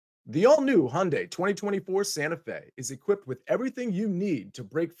The all-new Hyundai 2024 Santa Fe is equipped with everything you need to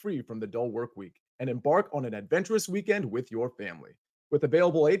break free from the dull work week and embark on an adventurous weekend with your family. With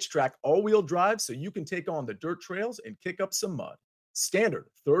available H-Track all-wheel drive so you can take on the dirt trails and kick up some mud. Standard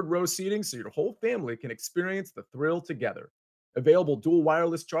third-row seating so your whole family can experience the thrill together. Available dual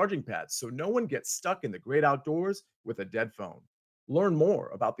wireless charging pads so no one gets stuck in the great outdoors with a dead phone. Learn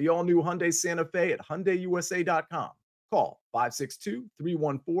more about the all-new Hyundai Santa Fe at HyundaiUSA.com. Call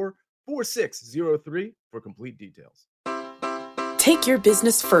 562-314-4603 for complete details. Take your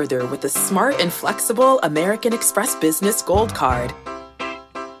business further with the smart and flexible American Express Business Gold Card.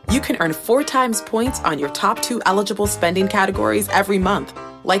 You can earn 4 times points on your top 2 eligible spending categories every month,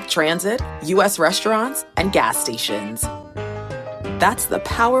 like transit, U.S. restaurants, and gas stations. That's the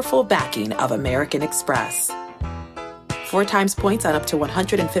powerful backing of American Express. 4 times points on up to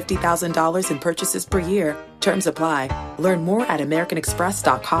 $150,000 in purchases per year. Terms apply. Learn more at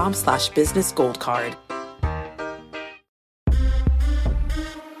americanexpress.com/business gold card.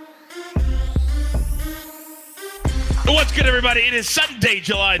 What's good, everybody? It is Sunday,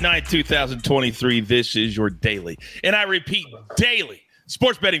 July 9th, 2023. This is your daily, and I repeat, daily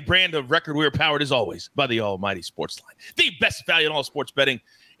sports betting brand of record. We are powered, as always, by the almighty Sportsline, the best value in all sports betting.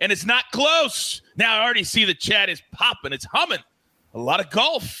 And it's not close. Now, I already see the chat is popping. It's humming. A lot of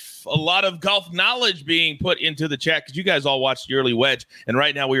golf knowledge being put into the chat because you guys all watched the early wedge. And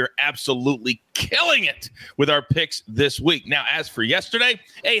right now we are absolutely killing it with our picks this week. Now, as for yesterday,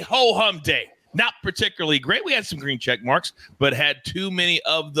 a ho-hum day. Not particularly great. We had some green check marks, but had too many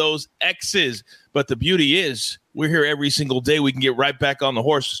of those X's. But the beauty is we're here every single day. We can get right back on the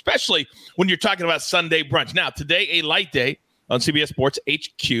horse, especially when you're talking about Sunday brunch. Now, today, a light day on CBS Sports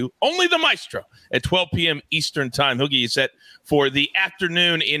HQ, only the Maestro at 12 p.m. Eastern time. He'll get you set for the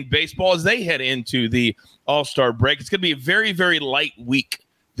afternoon in baseball as they head into the All-Star break. It's going to be a very, very light week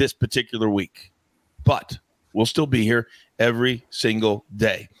this particular week, but we'll still be here every single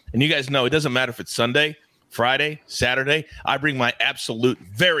day. And you guys know it doesn't matter if it's Sunday, Friday, Saturday. I bring my absolute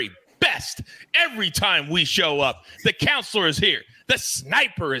very best every time we show up. The counselor is here. The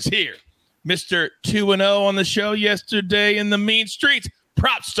sniper is here. Mr. 2-0 on the show yesterday in the mean streets.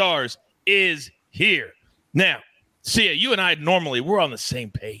 Prop Stars is here. Now, Sia, you and I normally, we're on the same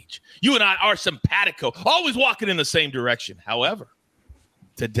page. You and I are simpatico, always walking in the same direction. However,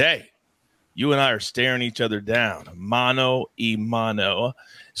 today, you and I are staring each other down, mano a mano.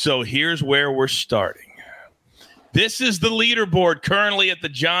 So here's where we're starting. This is the leaderboard currently at the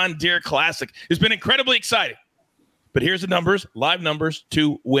John Deere Classic. It's been incredibly exciting. But here's the numbers, live numbers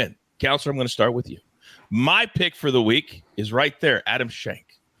to win. Counselor, I'm going to start with you. My pick for the week is right there, Adam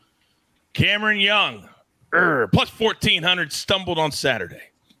Schenk. Cameron Young, plus 1,400, stumbled on Saturday.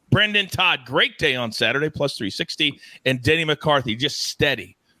 Brendan Todd, great day on Saturday, plus 360. And Denny McCarthy, just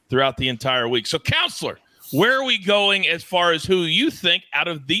steady throughout the entire week. So, Counselor, where are we going as far as who you think out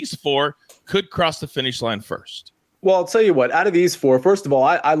of these 4 could cross the finish line first? Well, I'll tell you what, out of these 4, first of all,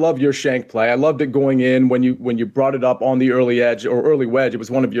 I love your Shank play. I loved it going in when you brought it up on the early edge or early wedge. It was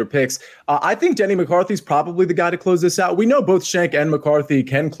one of your picks. I think Denny McCarthy's probably the guy to close this out. We know both Shank and McCarthy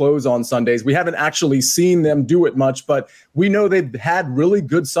can close on Sundays. We haven't actually seen them do it much, but we know they've had really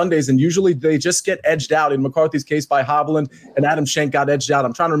good Sundays, and usually they just get edged out. In McCarthy's case by Hovland, and Adam Shank got edged out.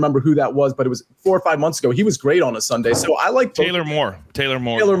 I'm trying to remember who that was, but it was 4 or 5 months ago. He was great on a Sunday. So I like Taylor Moore.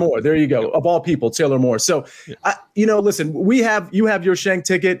 There you go. Of all people, Taylor Moore. So, listen, you have your Shank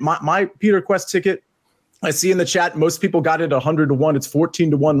ticket, my Peter Quest ticket. I see in the chat, most people got it 100-1. It's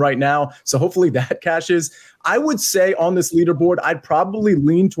 14-1 right now. So hopefully that cashes. I would say on this leaderboard, I'd probably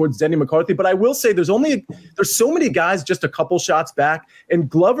lean towards Denny McCarthy, but I will say there's so many guys just a couple shots back, and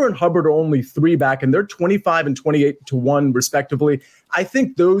Glover and Hubbard are only 3 back, and they're 25 and 28-1 respectively. I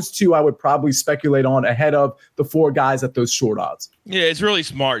think those 2 I would probably speculate on ahead of the 4 guys at those short odds. Yeah, it's really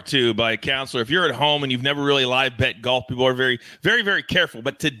smart, too, by a counselor. If you're at home and you've never really live bet golf, people are very, very, very careful.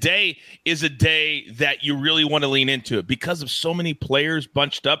 But today is a day that you really want to lean into it. Because of so many players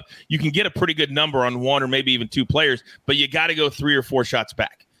bunched up, you can get a pretty good number on 1 or maybe even 2 players, but you got to go 3 or 4 shots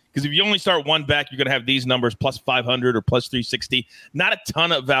back. Because if you only start 1 back, you're going to have these numbers, plus 500 or plus 360. Not a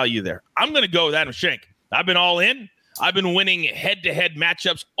ton of value there. I'm going to go with Adam Schenk. I've been all in. I've been winning head-to-head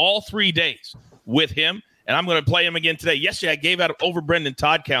matchups all 3 days with him, and I'm going to play him again today. Yesterday, I gave out over Brendan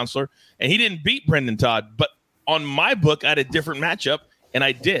Todd, counselor, and he didn't beat Brendan Todd. But on my book, I had a different matchup, and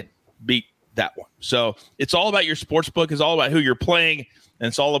I did beat that one. So it's all about your sports book. It's all about who you're playing, and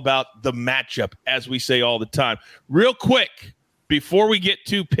it's all about the matchup, as we say all the time. Real quick, before we get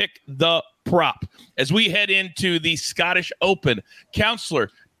to pick the prop, as we head into the Scottish Open, counselor,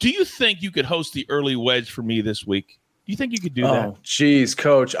 do you think you could host the early wedge for me this week? You think you could do that? Oh, geez,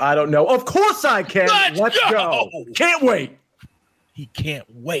 Coach. I don't know. Of course I can. Let's go. Can't wait. He can't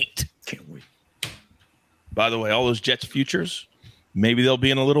wait. Can't wait. By the way, all those Jets futures, maybe they'll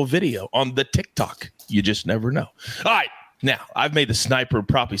be in a little video on the TikTok. You just never know. All right. Now, I've made the sniper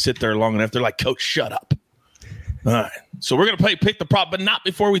probably sit there long enough. They're like, Coach, shut up. All right. So we're going to play Pick the Prop, but not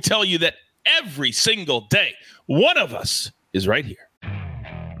before we tell you that every single day, one of us is right here.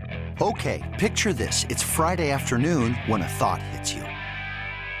 Okay, picture this. It's Friday afternoon when a thought hits you.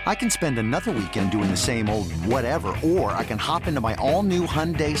 I can spend another weekend doing the same old whatever, or I can hop into my all-new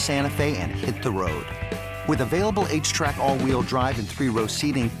Hyundai Santa Fe and hit the road. With available H-Track all-wheel drive and 3-row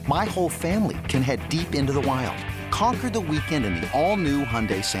seating, my whole family can head deep into the wild. Conquer the weekend in the all-new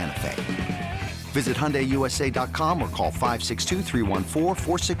Hyundai Santa Fe. Visit HyundaiUSA.com or call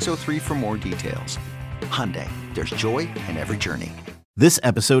 562-314-4603 for more details. Hyundai, there's joy in every journey. This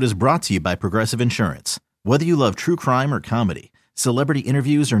episode is brought to you by Progressive Insurance. Whether you love true crime or comedy, celebrity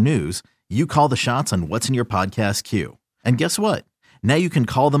interviews or news, you call the shots on what's in your podcast queue. And guess what? Now you can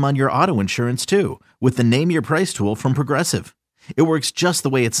call them on your auto insurance too with the Name Your Price tool from Progressive. It works just the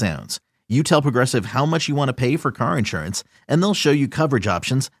way it sounds. You tell Progressive how much you want to pay for car insurance, and they'll show you coverage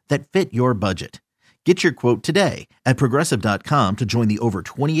options that fit your budget. Get your quote today at Progressive.com to join the over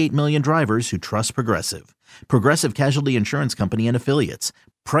 28 million drivers who trust Progressive. Progressive Casualty Insurance Company and Affiliates.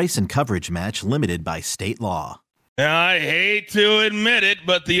 Price and coverage match limited by state law. Now, I hate to admit it,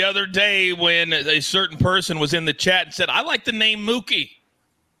 but the other day when a certain person was in the chat and said, I like the name Mookie,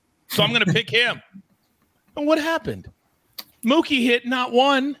 so I'm going to pick him. And what happened? Mookie hit not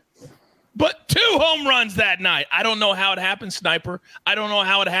one, but 2 home runs that night. I don't know how it happens, Sniper. I don't know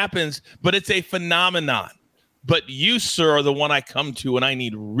how it happens, but it's a phenomenon. But you, sir, are the one I come to when I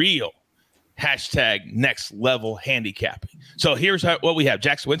need real #next level handicapping. So here's what we have.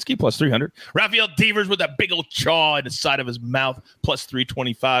 Jack Sawinski plus 300. Rafael Devers with a big old chaw in the side of his mouth plus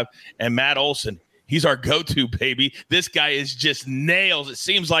 325. And Matt Olson, he's our go-to, baby. This guy is just nails. It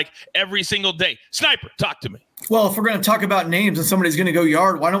seems like every single day. Sniper, talk to me. Well, if we're going to talk about names and somebody's going to go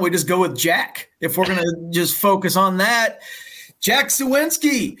yard, why don't we just go with Jack? If we're going to just focus on that, Jack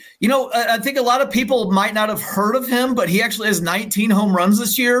Sawinski. You know, I think a lot of people might not have heard of him, but he actually has 19 home runs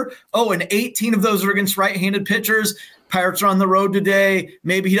this year. Oh, and 18 of those are against right-handed pitchers. Pirates are on the road today.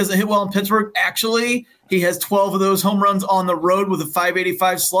 Maybe he doesn't hit well in Pittsburgh. Actually, he has 12 of those home runs on the road with a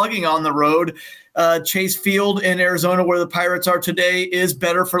 .585 slugging on the road. Chase Field in Arizona, where the Pirates are today, is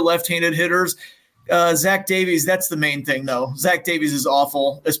better for left-handed hitters. Zach Davies, that's the main thing, though. Zach Davies is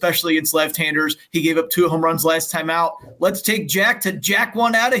awful, especially against left-handers. He gave up 2 home runs last time out. Let's take Jack to jack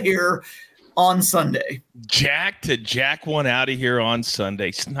one out of here on Sunday. Jack to jack one out of here on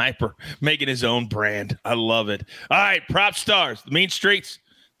Sunday. Sniper making his own brand. I love it. All right, prop stars, the mean streets,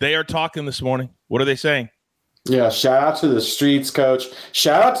 they are talking this morning. What are they saying? Yeah, shout out to the streets, Coach.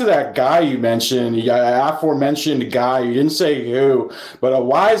 Shout out to that guy you mentioned, aforementioned guy. You didn't say who, but a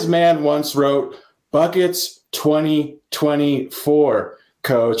wise man once wrote, Buckets 2024,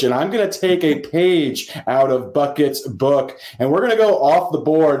 Coach. And I'm going to take a page out of Buckets' book, and we're going to go off the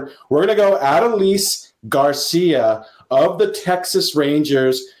board. We're going to go Adolis Garcia of the Texas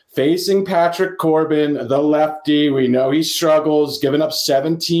Rangers facing Patrick Corbin, the lefty. We know he struggles, giving up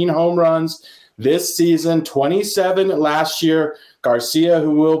 17 home runs this season, 27 last year. Garcia,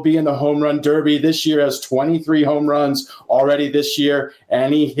 who will be in the home run derby this year, has 23 home runs already this year,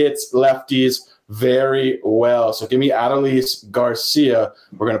 and he hits lefties very well. So give me Adolis Garcia.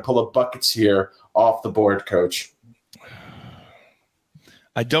 We're going to pull up buckets here off the board, Coach.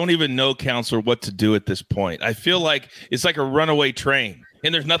 I don't even know, Counselor, what to do at this point. I feel like it's like a runaway train,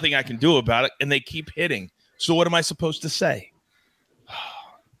 and there's nothing I can do about it, and they keep hitting. So what am I supposed to say?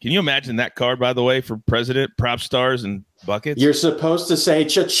 Can you imagine that card, by the way, for president, prop stars, and buckets? You're supposed to say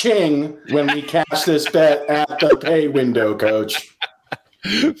cha-ching when we cash this bet at the pay window, Coach.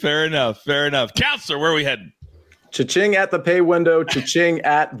 Fair enough. Counselor, where are we heading? Cha-ching at the pay window, cha-ching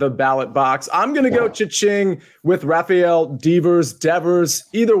at the ballot box. I'm going to go cha-ching with Rafael Devers.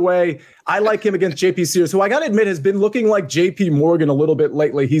 Either way, I like him against JP Sears, who I got to admit has been looking like JP Morgan a little bit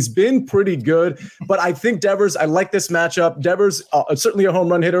lately. He's been pretty good, but I think Devers, I like this matchup. Devers, certainly a home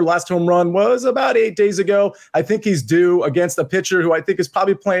run hitter. Last home run was about 8 days ago. I think he's due against a pitcher who I think is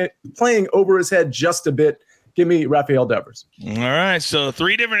probably playing over his head just a bit. Give me Rafael Devers. All right, so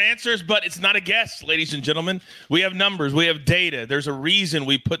 3 different answers, but it's not a guess, ladies and gentlemen. We have numbers. We have data. There's a reason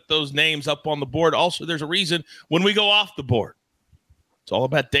we put those names up on the board. Also, there's a reason when we go off the board. It's all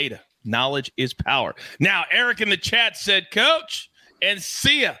about data. Knowledge is power. Now, Eric in the chat said, Coach, and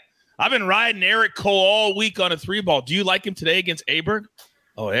see ya. I've been riding Eric Cole all week on a 3-ball. Do you like him today against Aberg?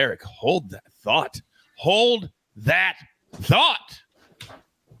 Oh, Eric, hold that thought. Hold that thought.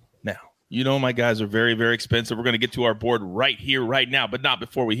 Now, you know my guys are very, very expensive. We're going to get to our board right here, right now, but not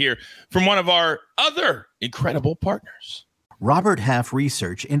before we hear from one of our other incredible partners. Robert Half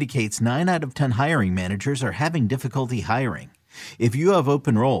research indicates 9 out of 10 hiring managers are having difficulty hiring. If you have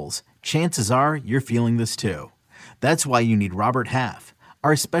open roles, chances are you're feeling this too. That's why you need Robert Half.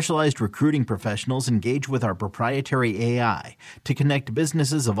 Our specialized recruiting professionals engage with our proprietary AI to connect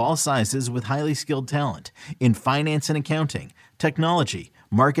businesses of all sizes with highly skilled talent in finance and accounting, technology,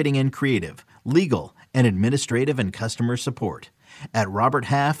 marketing and creative, legal, and administrative and customer support. At Robert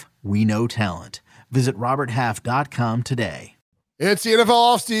Half, we know talent. Visit roberthalf.com today. It's the NFL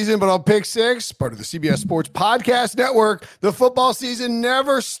offseason, but on Pick Six, part of the CBS Sports Podcast Network, the football season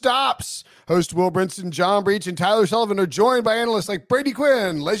never stops. Host Will Brinson, John Breach, and Tyler Sullivan are joined by analysts like Brady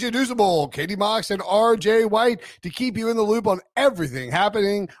Quinn, Lesia Dusable, Katie Mox, and RJ White to keep you in the loop on everything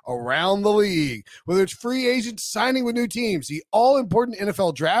happening around the league. Whether it's free agents signing with new teams, the all-important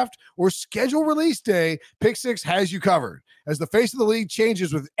NFL draft, or schedule release day, Pick Six has you covered. As the face of the league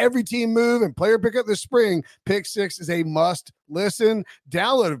changes with every team move and player pickup this spring, Pick Six is a must listen.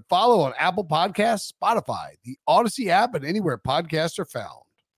 Download and follow on Apple Podcasts, Spotify, the Odyssey app, and anywhere podcasts are found.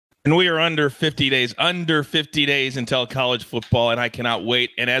 And we are under 50 days until college football, and I cannot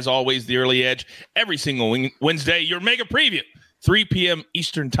wait. And as always, the early edge every single Wednesday, your mega preview, 3 p.m.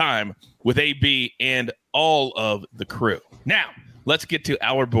 Eastern time with AB and all of the crew. Now, let's get to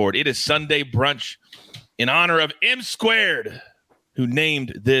our board. It is Sunday brunch in honor of M Squared, who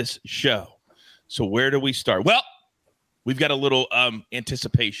named this show. So where do we start? Well, we've got a little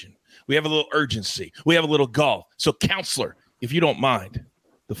anticipation. We have a little urgency. We have a little golf. So, counselor, if you don't mind,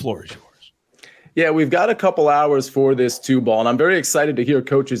 the floor is yours. Yeah, we've got a couple hours for this 2-ball, and I'm very excited to hear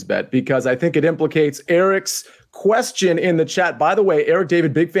Coach's bet because I think it implicates Eric's question in the chat. By the way, Eric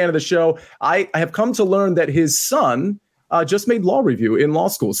David, big fan of the show. I have come to learn that his son just made law review in law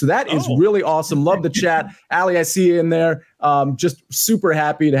school. So that is really awesome. Love the chat. Allie, I see you in there. Just super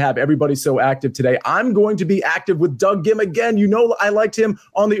happy to have everybody so active today. I'm going to be active with Doug Gim again. You know, I liked him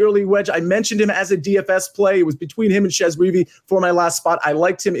on the early wedge. I mentioned him as a DFS play. It was between him and Shez Reavie for my last spot. I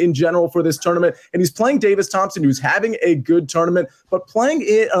liked him in general for this tournament. And he's playing Davis Thompson, who's having a good tournament, but playing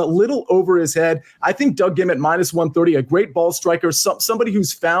it a little over his head. I think Doug Gim at minus 130, a great ball striker, somebody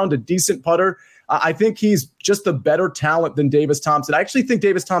who's found a decent putter. I think he's just the better talent than Davis Thompson. I actually think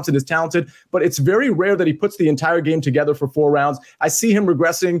Davis Thompson is talented, but it's very rare that he puts the entire game together for 4 rounds. I see him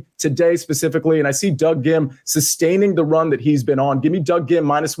regressing today specifically, and I see Doug Gim sustaining the run that he's been on. Give me Doug Gim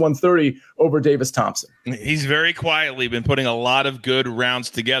minus 130 over Davis Thompson. He's very quietly been putting a lot of good rounds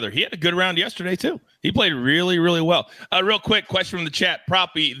together. He had a good round yesterday, too. He played really, really well. Real quick question from the chat.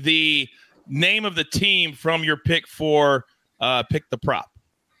 Proppy, the name of the team from your pick for Pick the Prop.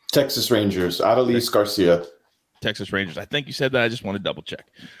 Texas Rangers, Adolis Garcia. Texas Rangers. I think you said that. I just want to double check.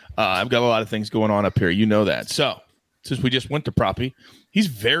 I've got a lot of things going on up here. You know that. So, since we just went to Proppy, he's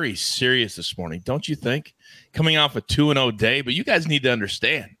very serious this morning, don't you think? Coming off a 2-0 day, but you guys need to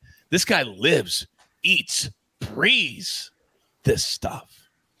understand, this guy lives, eats, breathes this stuff.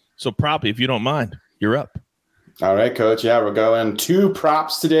 So, Proppy, if you don't mind, you're up. All right, Coach. Yeah, we're going 2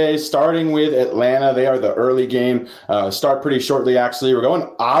 props today, starting with Atlanta. They are the early game. Start pretty shortly, actually. We're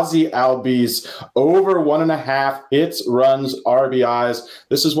going Ozzie Albies over 1.5 hits, runs, RBIs.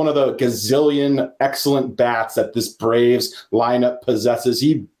 This is one of the gazillion excellent bats that this Braves lineup possesses.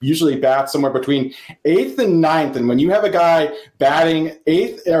 He usually bats somewhere between 8th and 9th. And when you have a guy batting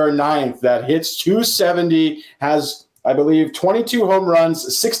 8th or 9th that hits 270, has I believe 22 home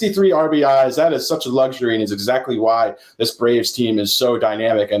runs, 63 RBIs. That is such a luxury and is exactly why this Braves team is so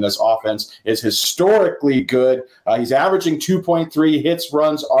dynamic and this offense is historically good. He's averaging 2.3 hits,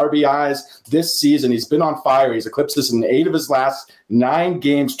 runs, RBIs this season. He's been on fire. He's eclipsed this in 8 of his last 9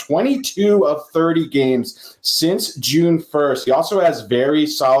 games, 22 of 30 games since June 1st. He also has very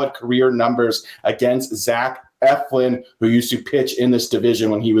solid career numbers against Zach Eflin, who used to pitch in this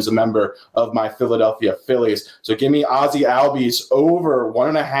division when he was a member of my Philadelphia Phillies. So give me Ozzie Albies over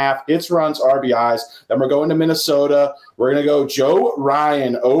 1.5 hits, runs, RBIs. Then we're going to Minnesota. We're going to go Joe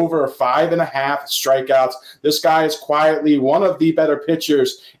Ryan over 5.5 strikeouts. This guy is quietly one of the better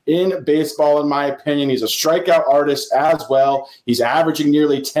pitchers in baseball, in my opinion. He's a strikeout artist as well. He's averaging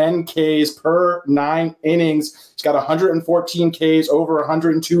nearly 10 Ks per 9 innings. He's got 114 Ks, over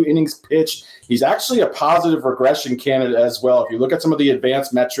 102 innings pitched. He's actually a positive regression candidate as well. If you look at some of the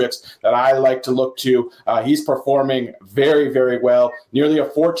advanced metrics that I like to look to, he's performing very, very well. Nearly a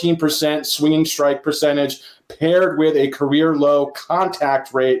 14% swinging strike percentage, paired with a career low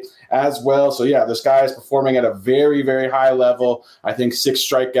contact rate as well. So yeah, this guy is performing at a very, very high level. I think 6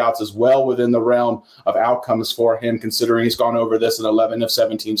 strikeouts is well within the realm of outcomes for him, considering he's gone over this in 11 of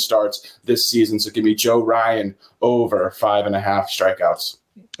 17 starts this season. So give me Joe Ryan over 5.5 strikeouts.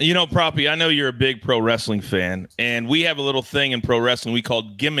 You know, Proppy, I know you're a big pro wrestling fan, and we have a little thing in pro wrestling we call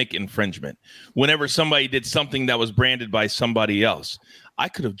gimmick infringement. Whenever somebody did something that was branded by somebody else, I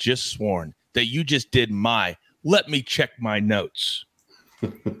could have just sworn that you just did my let me check my notes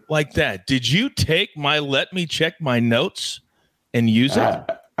like that. Did you take my let me check my notes and use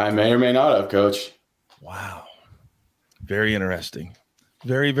it? I may or may not have, Coach. Wow. Very interesting.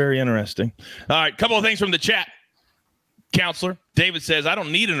 Very, very interesting. All right, couple of things from the chat. Counselor David says, I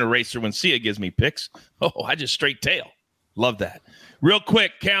don't need an eraser when Sia gives me picks. Oh, I just straight tail. Love that. Real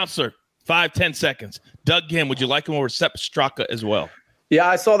quick, Counselor, 5-10 seconds. Doug Gim, would you like him over Sepp Straka as well? Yeah,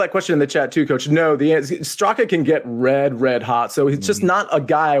 I saw that question in the chat too, Coach. No, Straka can get red hot. So he's just not a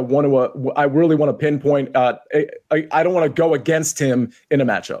guy I really want to pinpoint. I don't want to go against him in a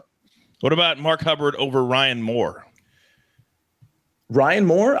matchup. What about Mark Hubbard over Ryan Moore? Ryan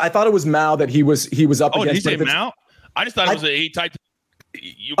Moore? I thought it was Mao that he was up against. Oh, did he say Mao? I just thought it was a type.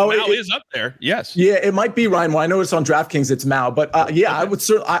 Mao is up there. Yes. Yeah, it might be Ryan Moore. I know it's on DraftKings. It's Mao, but yeah,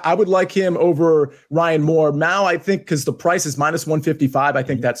 I would like him over Ryan Moore. Mao, I think, because the price is -155. I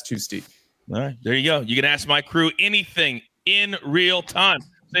think that's too steep. All right, there you go. You can ask my crew anything in real time.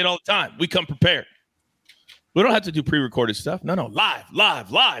 Say it all the time. We come prepared. We don't have to do pre-recorded stuff. No,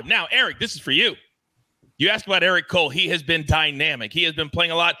 live. Now, Eric, this is for you. You asked about Eric Cole. He has been dynamic. He has been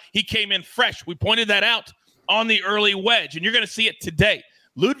playing a lot. He came in fresh. We pointed that out on the early wedge, and you're going to see it today.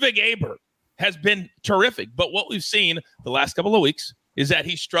 Ludwig Aberg has been terrific, but what we've seen the last couple of weeks is that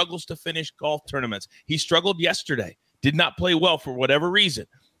he struggles to finish golf tournaments. He struggled yesterday, did not play well for whatever reason.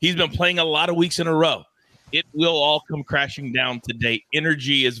 He's been playing a lot of weeks in a row. It will all come crashing down today.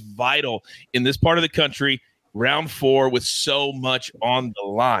 Energy is vital in this part of the country. Round 4 with so much on the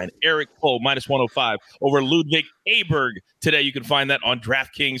line. Eric Cole, -105 over Ludwig Aberg today. You can find that on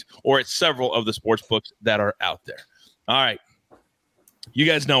DraftKings or at several of the sports books that are out there. All right. You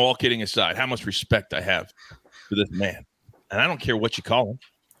guys know, all kidding aside, how much respect I have for this man. And I don't care what you call him.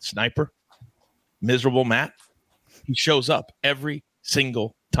 Sniper, miserable Matt. He shows up every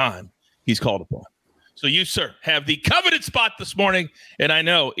single time he's called upon. So you, sir, have the coveted spot this morning, and I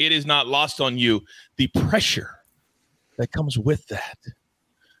know it is not lost on you the pressure that comes with that.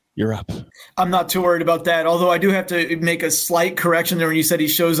 You're up. I'm not too worried about that, although I do have to make a slight correction there when you said he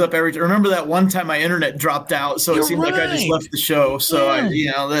shows up every – remember that one time my internet dropped out, so it seemed like I just left the show. So,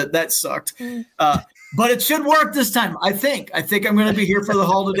 that sucked. But it should work this time, I think. I think I'm going to be here for the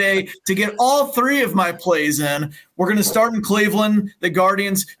haul today to get all 3 of my plays in. We're going to start in Cleveland. The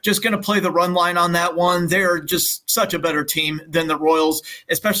Guardians just going to play the run line on that one. They're just such a better team than the Royals,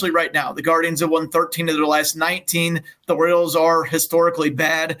 especially right now. The Guardians have won 13 of their last 19. The Royals are historically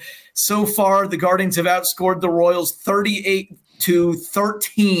bad. So far, the Guardians have outscored the Royals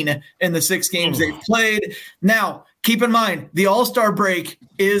 38-13 in the 6 games they've played. Now, keep in mind, the All-Star break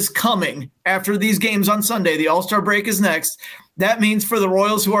is coming after these games on Sunday. The All-Star break is next. That means for the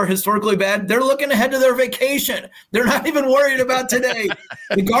Royals, who are historically bad, they're looking ahead to their vacation. They're not even worried about today.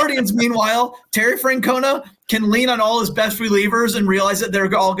 The Guardians, meanwhile, Terry Francona can lean on all his best relievers and realize that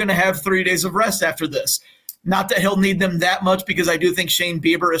they're all going to have 3 days of rest after this. Not that he'll need them that much, because I do think Shane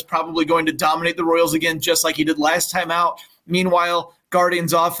Bieber is probably going to dominate the Royals again, just like he did last time out. Meanwhile,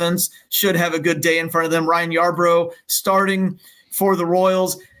 Guardians offense should have a good day in front of them. Ryan Yarbrough starting for the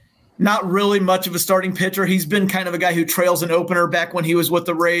Royals. Not really much of a starting pitcher. He's been kind of a guy who trails an opener back when he was with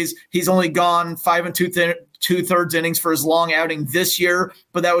the Rays. He's only gone 5 2/3 innings for his long outing this year,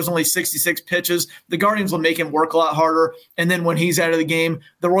 but that was only 66 pitches. The Guardians will make him work a lot harder. And then when he's out of the game,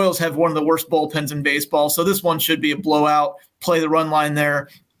 the Royals have one of the worst bullpens in baseball. So this one should be a blowout. Play the run line there.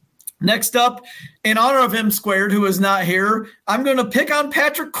 Next up, in honor of M Squared, who is not here, I'm going to pick on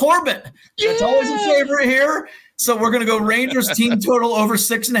Patrick Corbin. That's always a favorite here. So we're going to go Rangers team total over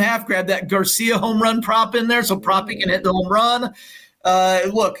 6.5. Grab that Garcia home run prop in there so Proppy can hit the home run.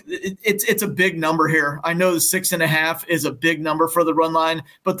 Look, it's a big number here. I know the 6.5 is a big number for the run line,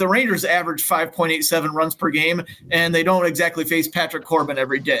 but the Rangers average 5.87 runs per game, and they don't exactly face Patrick Corbin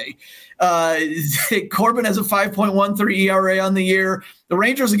every day. Corbin has a 5.13 ERA on the year. The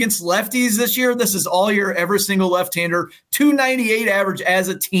Rangers against lefties this year, this is all year, every single left-hander, 298 average as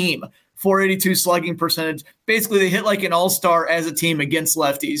a team. 482 slugging percentage. Basically, they hit like an all-star as a team against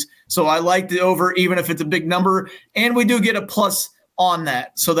lefties. So I like the over, even if it's a big number. And we do get a plus on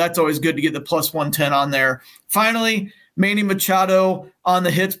that. So that's always good to get the plus 110 on there. Finally, Manny Machado on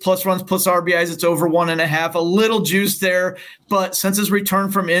the hits, plus runs, plus RBIs, it's over 1.5. A little juice there, but since his return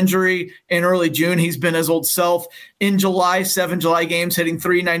from injury in early June, he's been his old self. In July, 7 July games, hitting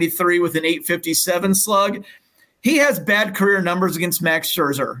 .393 with an .857 slug. He has bad career numbers against Max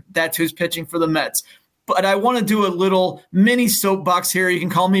Scherzer. That's who's pitching for the Mets. But I want to do a little mini soapbox here. You can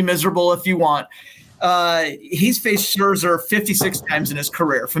call me miserable if you want. He's faced Scherzer 56 times in his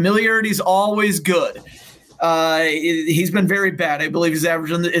career. Familiarity is always good. He's been very bad. I believe his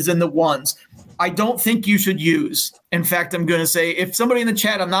average is in the ones. I don't think you should use. In fact, I'm going to say, if somebody in the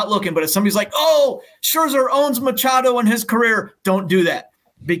chat, I'm not looking, but if somebody's like, oh, Scherzer owns Machado in his career, don't do that,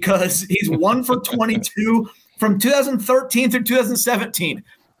 because he's 1 for 22 from 2013 through 2017.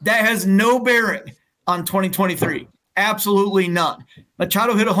 That has no bearing on 2023. Absolutely none.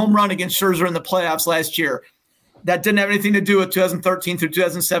 Machado hit a home run against Scherzer in the playoffs last year. That didn't have anything to do with 2013 through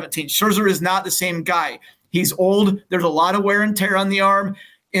 2017. Scherzer is not the same guy. He's old. There's a lot of wear and tear on the arm.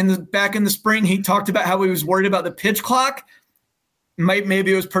 Back in the spring, he talked about how he was worried about the pitch clock.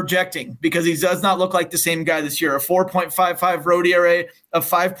 Maybe it was projecting, because he does not look like the same guy this year. A 4.55 road ERA, a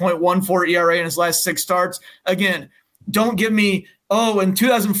 5.14 ERA in his last 6 starts. Again, don't give me, in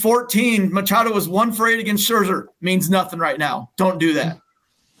 2014, Machado was 1 for 8 against Scherzer. Means nothing right now. Don't do that.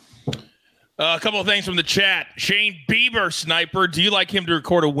 A couple of things from the chat. Shane Bieber, Sniper. Do you like him to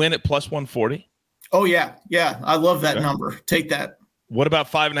record a win at plus 140? Oh, yeah. Yeah, I love that number. Take that. What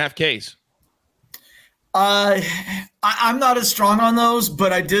about 5.5 Ks? I'm not as strong on those,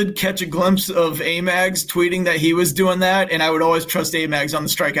 but I did catch a glimpse of Amags tweeting that he was doing that, and I would always trust Amags on the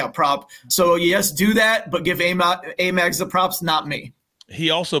strikeout prop. So, yes, do that, but give Amags the props, not me. He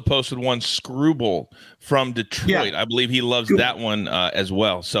also posted one Screwball from Detroit. I believe he loves that one as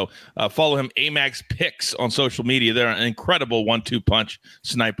well. So follow him, Amags Picks, on social media. They're an incredible 1-2 punch,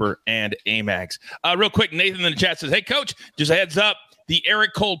 Sniper and Amags. Real quick, Nathan in the chat says, hey, Coach, just a heads up. The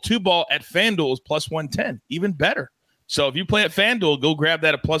Eric Cole 2-ball at FanDuel is plus 110, even better. So if you play at FanDuel, go grab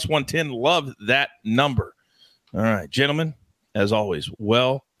that at plus 110. Love that number. All right, gentlemen, as always,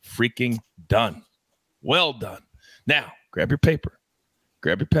 well freaking done. Well done. Now, grab your paper.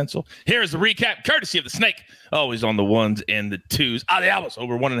 Grab your pencil. Here's the recap, courtesy of the Snake. Always on the 1s and the 2s. Ali Albus,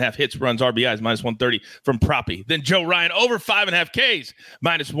 over 1.5 hits, runs, RBIs, minus 130 from Proppy. Then Joe Ryan, over 5.5 Ks,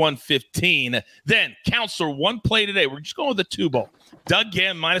 minus 115. Then Counselor, 1 play today. We're just going with the 2-ball. Doug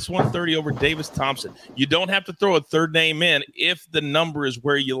Gam, minus 130 over Davis Thompson. You don't have to throw a third name in if the number is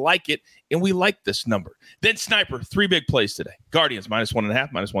where you like it, and we like this number. Then Sniper, 3 big plays today. Guardians, minus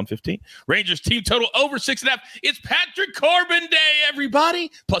 1.5, minus 115. Rangers team total over 6.5. It's Patrick Corbin Day,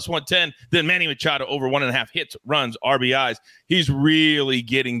 everybody. Plus 110. Then Manny Machado, over 1.5 hits, runs, RBIs. He's really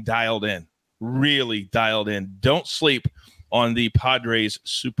getting dialed in. Really dialed in. Don't sleep on the Padres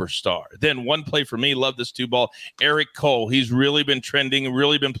superstar. Then 1 play for me. Love this 2-ball. Eric Cole. He's really been trending,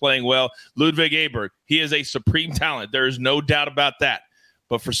 really been playing well. Ludwig Aberg. He is a supreme talent. There is no doubt about that.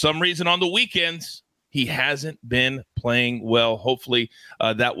 But for some reason on the weekends, he hasn't been playing well. Hopefully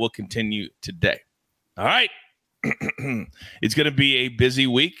that will continue today. All right. It's going to be a busy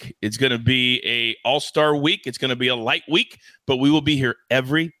week. It's going to be a all-star week. It's going to be a light week, but we will be here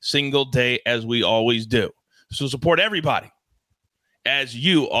every single day as we always do. So support everybody as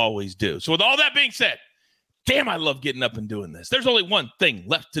you always do. So with all that being said, damn, I love getting up and doing this. There's only one thing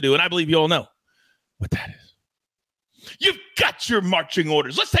left to do, and I believe you all know what that is. You've got your marching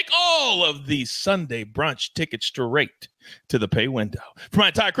orders. Let's take all of these Sunday brunch tickets straight to the pay window. For my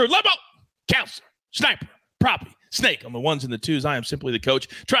entire crew, Lebo, Counselor, Sniper, Proppy, Snake on the 1s and the 2s. I am simply the coach,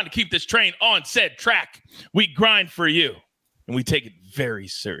 trying to keep this train on said track. We grind for you, and we take it very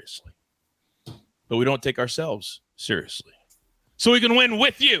seriously. But we don't take ourselves seriously. So we can win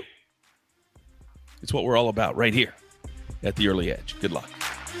with you. It's what we're all about right here at the Early Edge. Good luck.